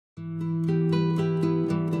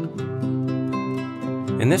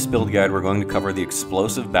In this build guide, we're going to cover the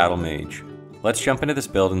explosive Battlemage. Let's jump into this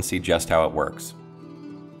build and see just how it works.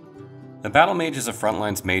 The Battlemages is a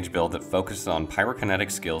frontlines mage build that focuses on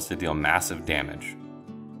pyrokinetic skills to deal massive damage.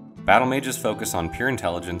 Battlemages focus on pure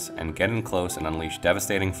intelligence and get in close and unleash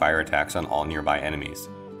devastating fire attacks on all nearby enemies.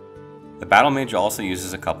 The Battlemage also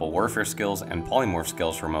uses a couple warfare skills and polymorph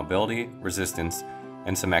skills for mobility, resistance,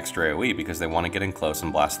 and some extra AoE because they want to get in close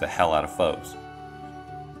and blast the hell out of foes.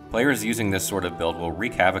 Players using this sort of build will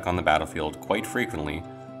wreak havoc on the battlefield quite frequently,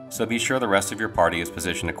 so be sure the rest of your party is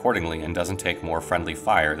positioned accordingly and doesn't take more friendly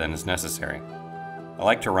fire than is necessary. I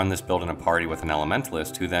like to run this build in a party with an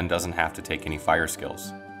elementalist who then doesn't have to take any fire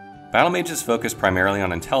skills. Battlemages focus primarily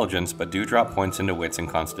on intelligence, but do drop points into wits and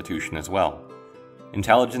constitution as well.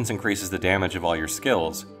 Intelligence increases the damage of all your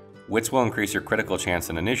skills, wits will increase your critical chance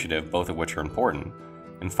and initiative, both of which are important,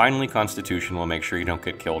 and finally constitution will make sure you don't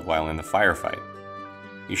get killed while in the firefight.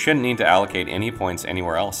 You shouldn't need to allocate any points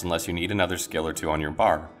anywhere else unless you need another skill or two on your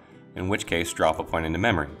bar, in which case drop a point into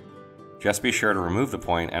memory. Just be sure to remove the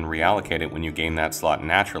point and reallocate it when you gain that slot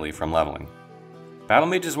naturally from leveling.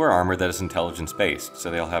 Battlemages wear armor that is intelligence based, so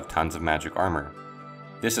they'll have tons of magic armor.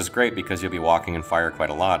 This is great because you'll be walking in fire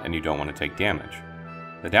quite a lot and you don't want to take damage.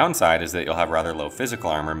 The downside is that you'll have rather low physical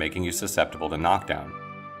armor, making you susceptible to knockdown.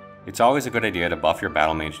 It's always a good idea to buff your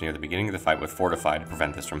Battlemage near the beginning of the fight with Fortify to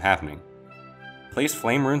prevent this from happening. Place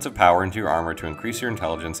flame runes of power into your armor to increase your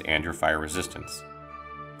intelligence and your fire resistance.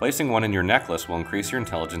 Placing one in your necklace will increase your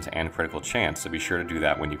intelligence and critical chance, so be sure to do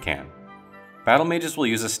that when you can. Battlemages will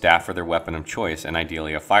use a staff for their weapon of choice, and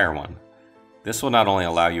ideally a fire one. This will not only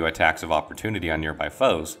allow you attacks of opportunity on nearby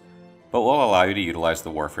foes, but will allow you to utilize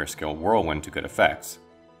the warfare skill Whirlwind to good effects.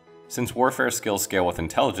 Since warfare skills scale with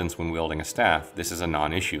intelligence when wielding a staff, this is a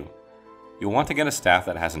non-issue. You'll want to get a staff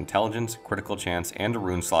that has intelligence, critical chance, and a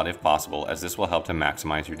rune slot if possible, as this will help to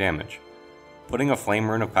maximize your damage. Putting a flame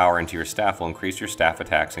rune of power into your staff will increase your staff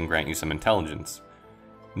attacks and grant you some intelligence.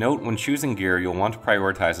 Note, when choosing gear, you'll want to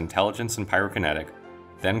prioritize intelligence and pyrokinetic,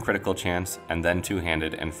 then critical chance, and then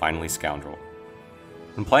two-handed, and finally scoundrel.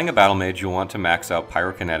 When playing a Battlemage, you'll want to max out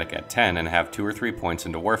pyrokinetic at 10 and have 2 or 3 points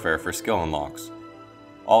into warfare for skill unlocks.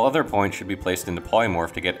 All other points should be placed into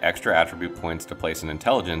polymorph to get extra attribute points to place in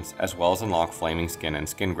intelligence, as well as unlock flaming skin and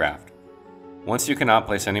skin graft. Once you cannot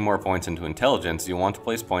place any more points into intelligence, you'll want to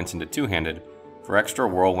place points into two-handed for extra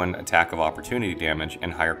whirlwind attack of opportunity damage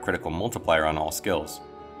and higher critical multiplier on all skills.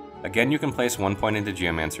 Again, you can place 1 point into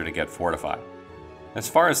Geomancer to get Fortify. As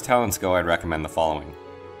far as talents go, I'd recommend the following.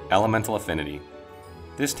 Elemental Affinity.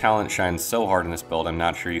 This talent shines so hard in this build, I'm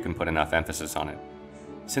not sure you can put enough emphasis on it.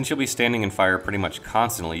 Since you'll be standing in fire pretty much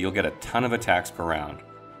constantly, you'll get a ton of attacks per round,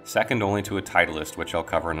 second only to a Titleist, which I'll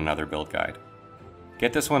cover in another build guide.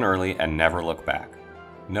 Get this one early and never look back.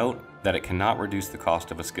 Note that it cannot reduce the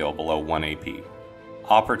cost of a skill below 1 AP.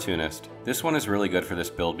 Opportunist. This one is really good for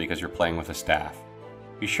this build because you're playing with a staff.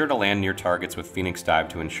 Be sure to land near targets with Phoenix Dive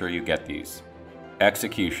to ensure you get these.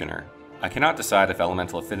 Executioner. I cannot decide if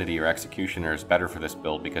Elemental Affinity or Executioner is better for this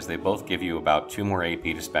build because they both give you about 2 more AP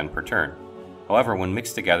to spend per turn. However, when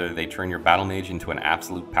mixed together, they turn your Battlemage into an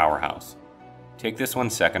absolute powerhouse. Take this one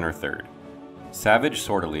second or third. Savage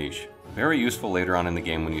Sortilege. Very useful later on in the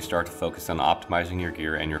game when you start to focus on optimizing your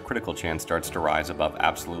gear and your critical chance starts to rise above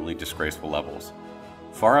absolutely disgraceful levels.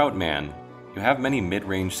 Far Out Man. You have many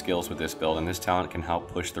mid-range skills with this build, and this talent can help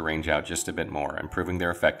push the range out just a bit more, improving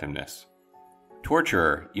their effectiveness.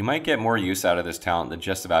 Torturer. You might get more use out of this talent than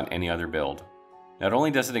just about any other build. Not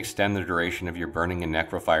only does it extend the duration of your burning and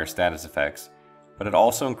necrofire status effects, but it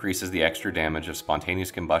also increases the extra damage of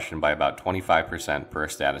spontaneous combustion by about 25% per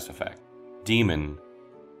status effect. Demon.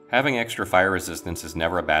 Having extra fire resistance is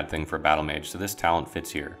never a bad thing for Battlemage, so this talent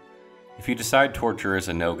fits here. If you decide Torture is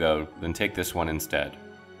a no-go, then take this one instead.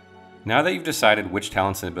 Now that you've decided which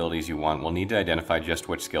talents and abilities you want, we'll need to identify just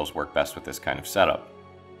which skills work best with this kind of setup.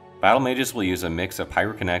 Battlemages will use a mix of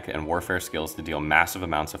pyrokinetic and warfare skills to deal massive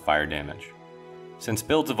amounts of fire damage. Since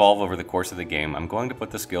builds evolve over the course of the game, I'm going to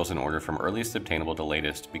put the skills in order from earliest obtainable to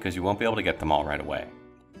latest because you won't be able to get them all right away.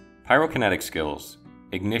 Pyrokinetic Skills.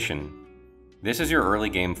 Ignition. This is your early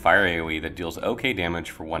game fire AoE that deals okay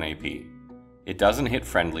damage for 1 AP. It doesn't hit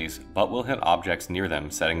friendlies, but will hit objects near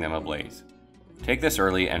them, setting them ablaze. Take this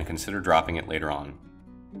early and consider dropping it later on.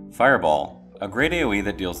 Fireball. A great AoE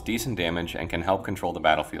that deals decent damage and can help control the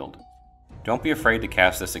battlefield. Don't be afraid to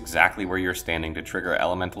cast this exactly where you're standing to trigger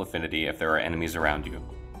Elemental Affinity if there are enemies around you.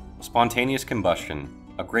 Spontaneous Combustion.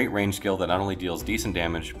 A great range skill that not only deals decent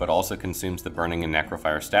damage, but also consumes the burning and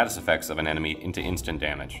necrofire status effects of an enemy into instant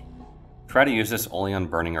damage. Try to use this only on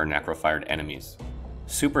burning or necrofired enemies.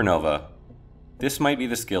 Supernova. This might be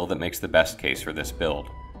the skill that makes the best case for this build.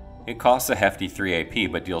 It costs a hefty 3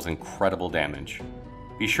 AP but deals incredible damage.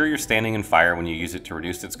 Be sure you're standing in fire when you use it to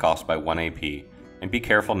reduce its cost by 1 AP, and be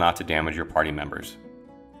careful not to damage your party members.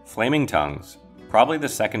 Flaming Tongues. Probably the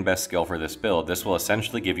second best skill for this build, this will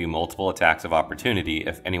essentially give you multiple attacks of opportunity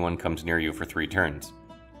if anyone comes near you for 3 turns.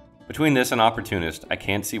 Between this and Opportunist, I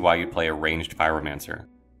can't see why you'd play a ranged Pyromancer.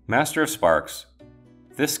 Master of Sparks.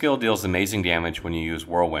 This skill deals amazing damage when you use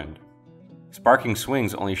Whirlwind. Sparking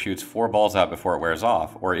Swings only shoots 4 balls out before it wears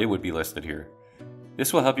off, or it would be listed here.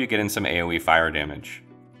 This will help you get in some AoE fire damage.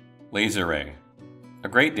 Laser Ray. A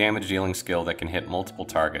great damage dealing skill that can hit multiple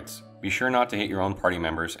targets. Be sure not to hit your own party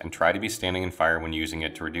members and try to be standing in fire when using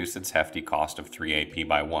it to reduce its hefty cost of 3 AP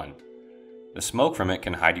by 1. The smoke from it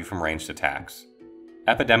can hide you from ranged attacks.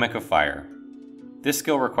 Epidemic of Fire. This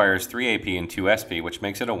skill requires 3 AP and 2 SP, which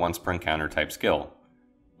makes it a once per encounter type skill.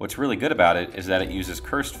 What's really good about it is that it uses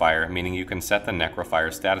Cursed Fire, meaning you can set the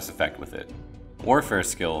Necrofire status effect with it. Warfare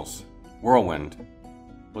skills. Whirlwind.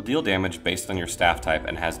 Will deal damage based on your staff type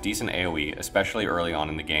and has decent AoE, especially early on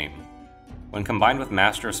in the game. When combined with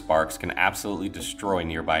Master of Sparks, can absolutely destroy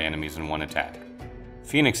nearby enemies in one attack.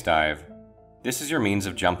 Phoenix Dive. This is your means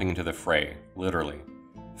of jumping into the fray, literally.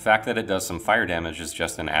 The fact that it does some fire damage is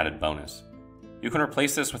just an added bonus. You can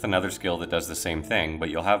replace this with another skill that does the same thing, but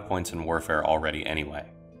you'll have points in Warfare already anyway.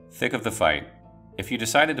 Thick of the Fight. If you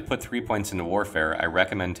decided to put 3 points into Warfare, I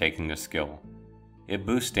recommend taking this skill. It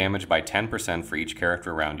boosts damage by 10% for each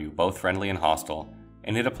character around you, both friendly and hostile,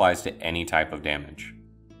 and it applies to any type of damage.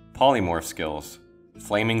 Polymorph skills.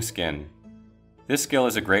 Flaming Skin. This skill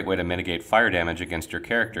is a great way to mitigate fire damage against your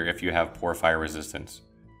character if you have poor fire resistance.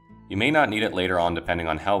 You may not need it later on depending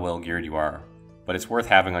on how well geared you are, but it's worth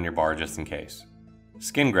having on your bar just in case.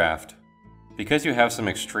 Skin Graft. Because you have some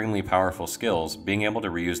extremely powerful skills, being able to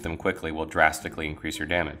reuse them quickly will drastically increase your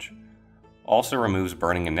damage. Also removes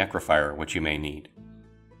Burning and Necrofire, which you may need.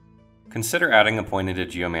 Consider adding a point into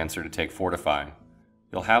Geomancer to take Fortify.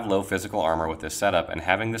 You'll have low physical armor with this setup, and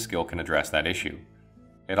having the skill can address that issue.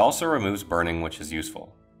 It also removes Burning, which is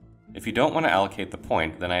useful. If you don't want to allocate the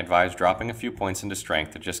point, then I advise dropping a few points into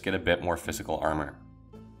Strength to just get a bit more physical armor.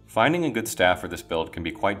 Finding a good staff for this build can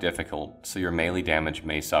be quite difficult, so your melee damage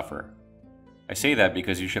may suffer. I say that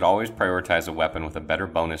because you should always prioritize a weapon with a better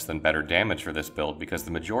bonus than better damage for this build, because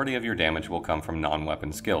the majority of your damage will come from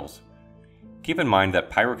non-weapon skills. Keep in mind that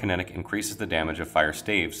Pyrokinetic increases the damage of fire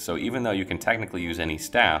staves, so even though you can technically use any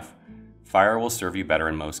staff, fire will serve you better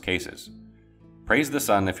in most cases. Praise the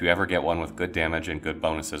sun if you ever get one with good damage and good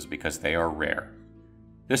bonuses, because they are rare.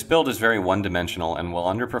 This build is very one-dimensional and will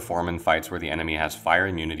underperform in fights where the enemy has fire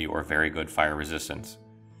immunity or very good fire resistance.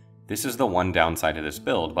 This is the one downside to this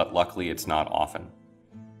build, but luckily it's not often.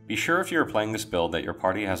 Be sure if you are playing this build that your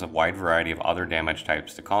party has a wide variety of other damage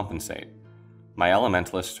types to compensate. My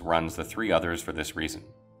Elementalist runs the 3 others for this reason.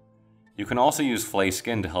 You can also use Flay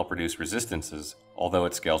Skin to help reduce resistances, although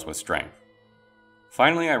it scales with strength.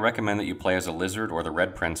 Finally, I recommend that you play as a Lizard or the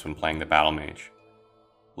Red Prince when playing the Battlemage.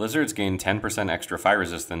 Lizards gain 10% extra fire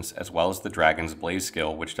resistance, as well as the Dragon's Blaze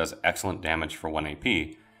skill, which does excellent damage for 1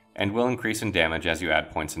 AP, and will increase in damage as you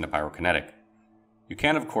add points into Pyrokinetic. You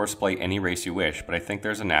can of course play any race you wish, but I think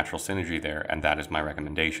there's a natural synergy there, and that is my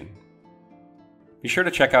recommendation. Be sure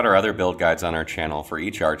to check out our other build guides on our channel for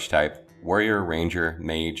each archetype: Warrior, Ranger,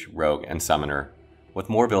 Mage, Rogue, and Summoner, with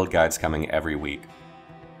more build guides coming every week.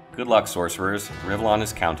 Good luck, Sorcerers. Rivlon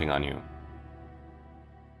is counting on you.